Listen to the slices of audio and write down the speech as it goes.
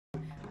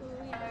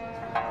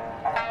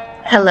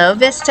Hello,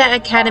 Vista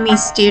Academy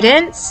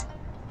students.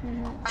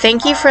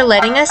 Thank you for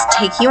letting us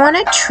take you on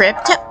a trip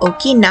to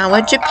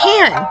Okinawa,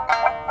 Japan.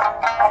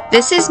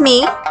 This is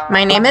me.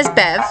 My name is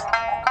Bev,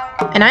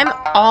 and I'm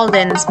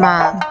Alden's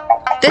mom.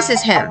 This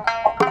is him.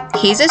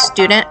 He's a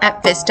student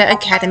at Vista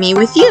Academy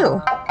with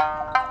you.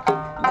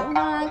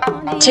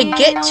 To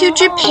get to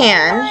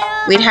Japan,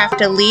 we'd have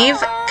to leave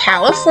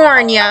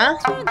California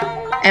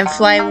and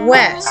fly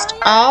west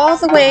all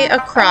the way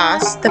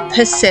across the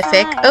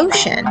Pacific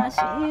Ocean.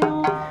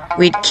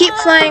 We'd keep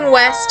flying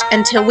west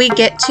until we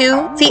get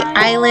to the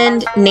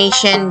island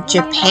nation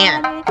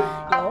Japan.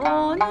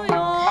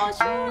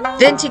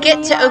 Then to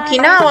get to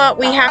Okinawa,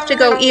 we have to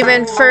go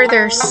even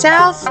further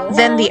south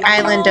than the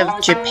island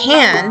of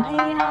Japan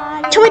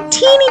to a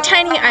teeny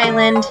tiny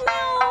island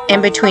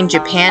in between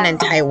Japan and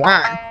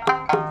Taiwan.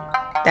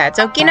 That's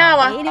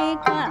Okinawa.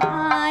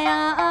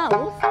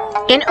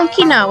 In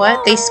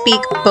Okinawa, they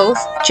speak both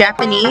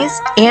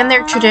Japanese and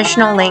their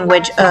traditional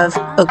language of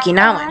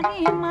Okinawan.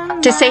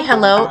 To say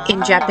hello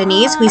in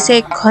Japanese, we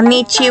say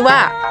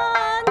konnichiwa.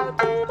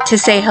 To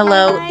say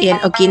hello in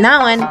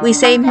Okinawan, we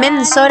say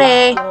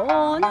minsore.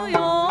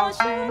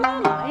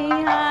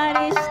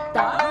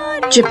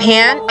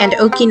 Japan and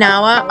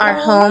Okinawa are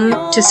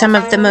home to some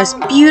of the most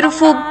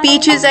beautiful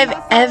beaches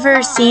I've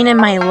ever seen in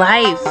my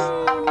life.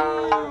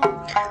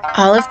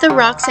 All of the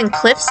rocks and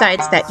cliff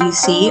sides that you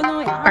see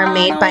are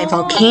made by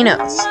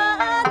volcanoes.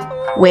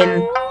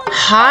 When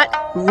hot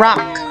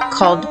rock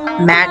called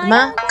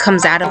magma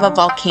comes out of a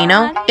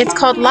volcano, it's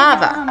called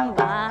lava.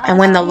 And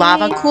when the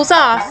lava cools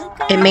off,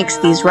 it makes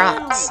these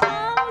rocks.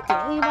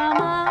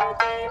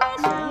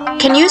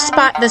 Can you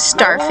spot the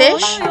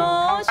starfish?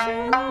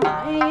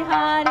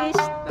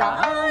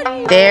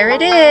 There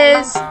it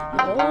is.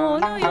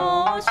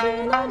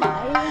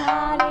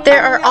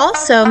 There are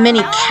also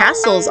many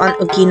castles on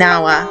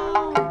Okinawa.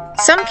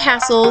 Some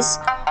castles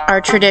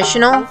are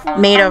traditional,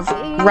 made of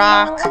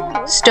rock,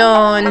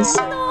 stones,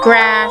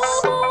 grass,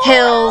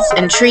 hills,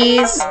 and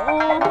trees.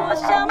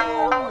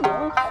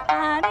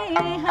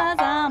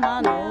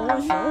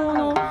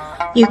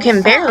 You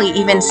can barely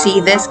even see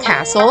this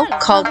castle,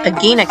 called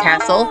Agina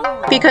Castle,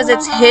 because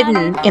it's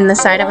hidden in the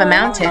side of a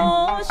mountain.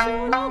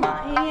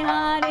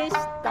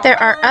 There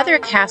are other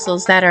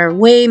castles that are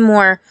way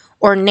more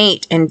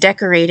ornate and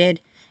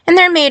decorated, and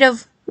they're made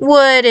of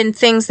wood and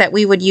things that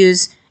we would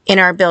use in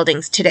our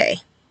buildings today.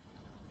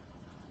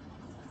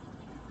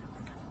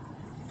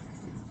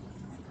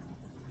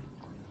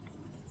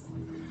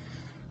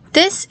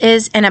 This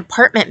is an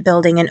apartment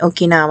building in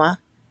Okinawa.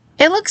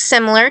 It looks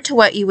similar to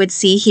what you would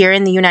see here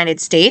in the United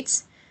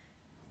States,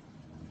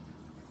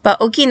 but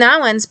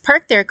Okinawans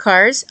park their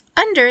cars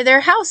under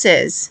their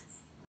houses.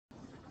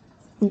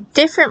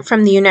 Different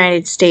from the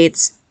United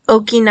States,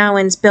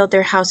 Okinawans build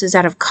their houses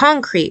out of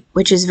concrete,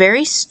 which is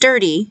very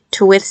sturdy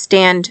to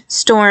withstand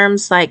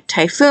storms like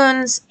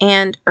typhoons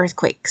and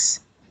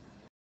earthquakes.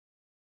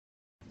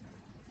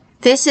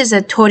 This is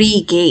a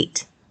torii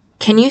gate.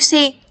 Can you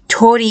say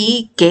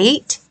torii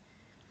gate?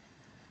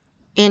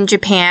 In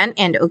Japan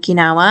and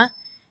Okinawa,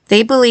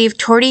 they believe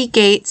torii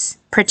gates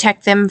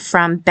protect them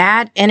from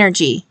bad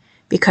energy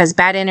because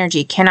bad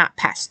energy cannot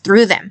pass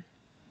through them.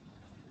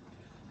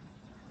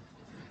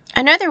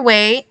 Another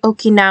way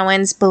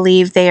Okinawans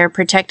believe they are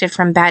protected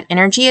from bad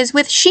energy is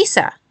with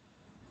shisa.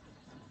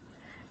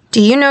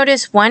 Do you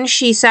notice one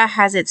shisa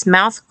has its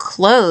mouth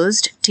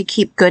closed to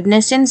keep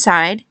goodness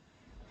inside,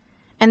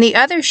 and the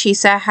other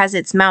shisa has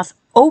its mouth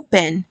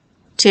open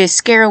to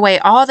scare away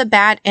all the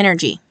bad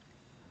energy?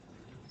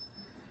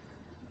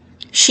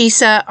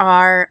 Shisa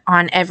are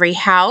on every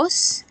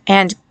house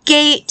and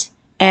gate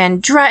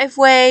and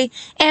driveway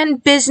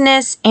and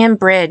business and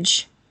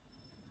bridge.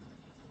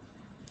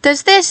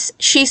 Does this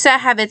shisa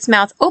have its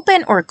mouth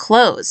open or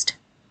closed?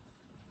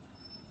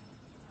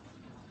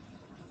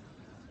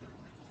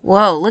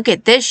 Whoa, look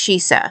at this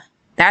shisa.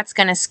 That's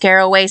going to scare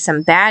away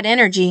some bad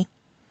energy.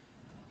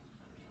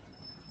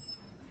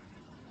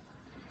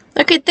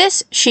 Look at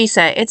this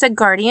shisa. It's a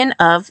guardian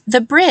of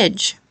the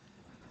bridge.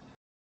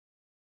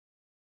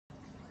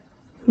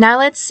 Now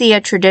let's see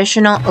a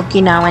traditional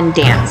Okinawan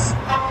dance.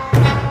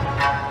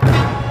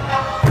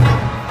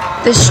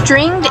 The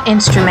stringed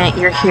instrument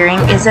you're hearing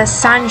is a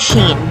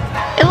sanshin.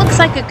 It looks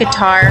like a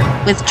guitar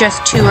with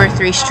just 2 or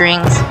 3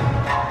 strings.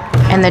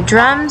 And the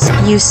drums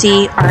you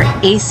see are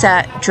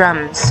asa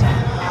drums.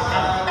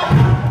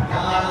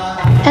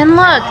 And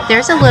look,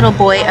 there's a little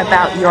boy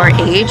about your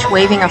age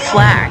waving a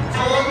flag.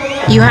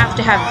 You have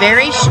to have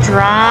very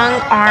strong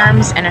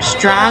arms and a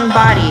strong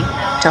body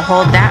to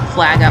hold that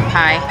flag up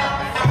high.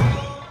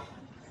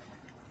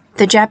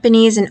 The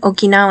Japanese and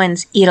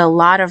Okinawans eat a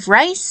lot of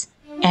rice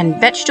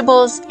and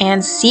vegetables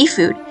and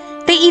seafood.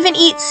 They even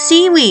eat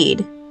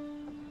seaweed.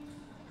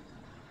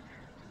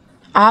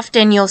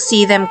 Often you'll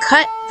see them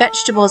cut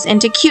vegetables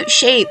into cute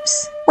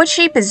shapes. What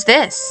shape is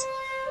this?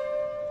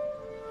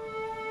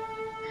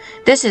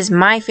 This is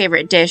my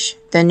favorite dish.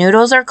 The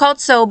noodles are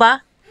called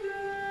soba.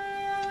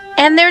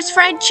 And there's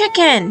fried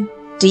chicken.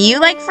 Do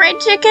you like fried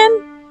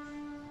chicken?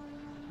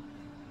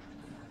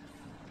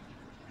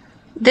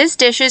 This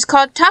dish is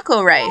called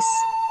taco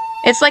rice.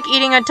 It's like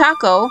eating a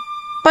taco,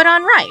 but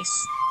on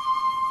rice.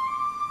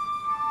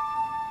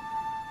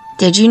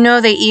 Did you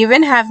know they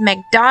even have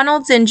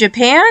McDonald's in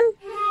Japan?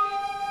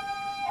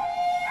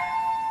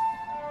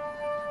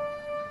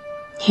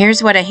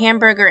 Here's what a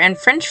hamburger and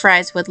french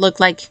fries would look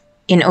like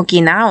in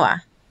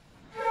Okinawa.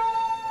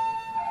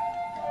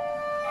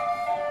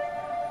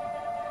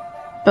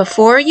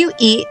 Before you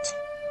eat,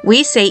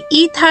 we say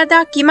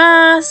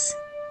itadakimasu.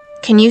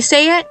 Can you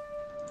say it?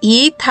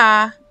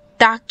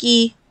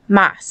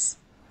 Itadakimasu.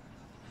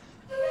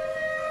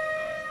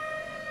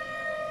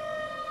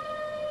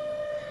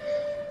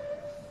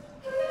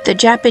 The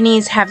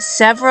Japanese have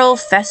several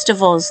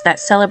festivals that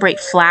celebrate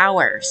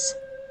flowers.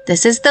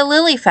 This is the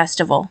Lily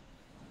Festival.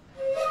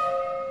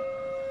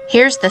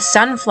 Here's the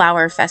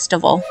Sunflower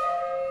Festival.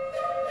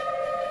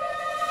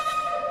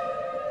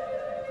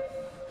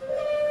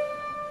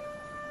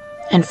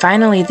 And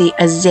finally, the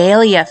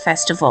Azalea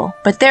Festival.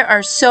 But there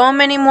are so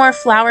many more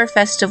flower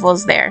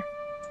festivals there.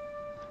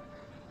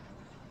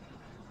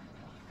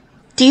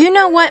 Do you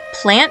know what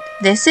plant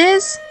this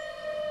is?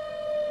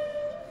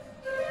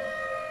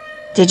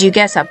 Did you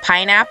guess a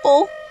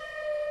pineapple?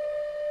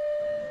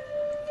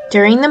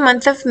 During the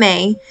month of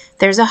May,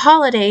 there's a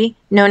holiday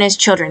known as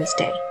Children's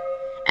Day.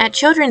 At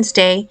Children's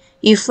Day,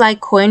 you fly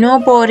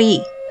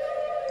koinobori.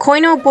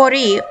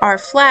 Koinobori are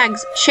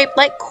flags shaped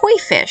like koi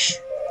fish,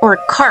 or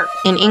carp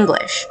in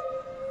English.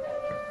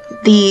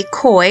 The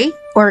koi,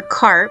 or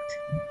carp,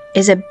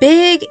 is a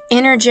big,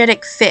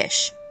 energetic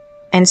fish,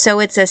 and so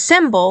it's a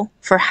symbol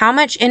for how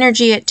much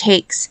energy it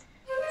takes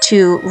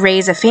to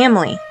raise a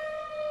family.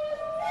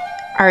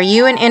 Are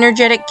you an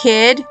energetic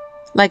kid,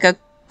 like a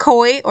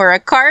koi or a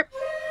carp?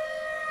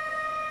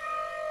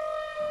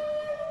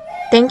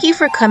 Thank you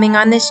for coming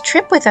on this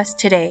trip with us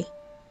today.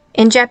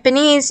 In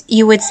Japanese,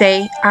 you would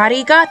say,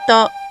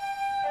 arigato.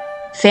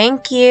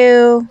 Thank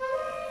you.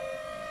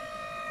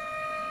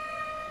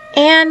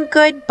 And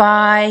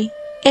goodbye.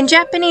 In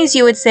Japanese,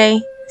 you would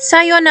say,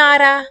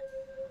 sayonara.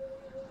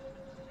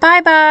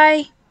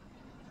 Bye-bye.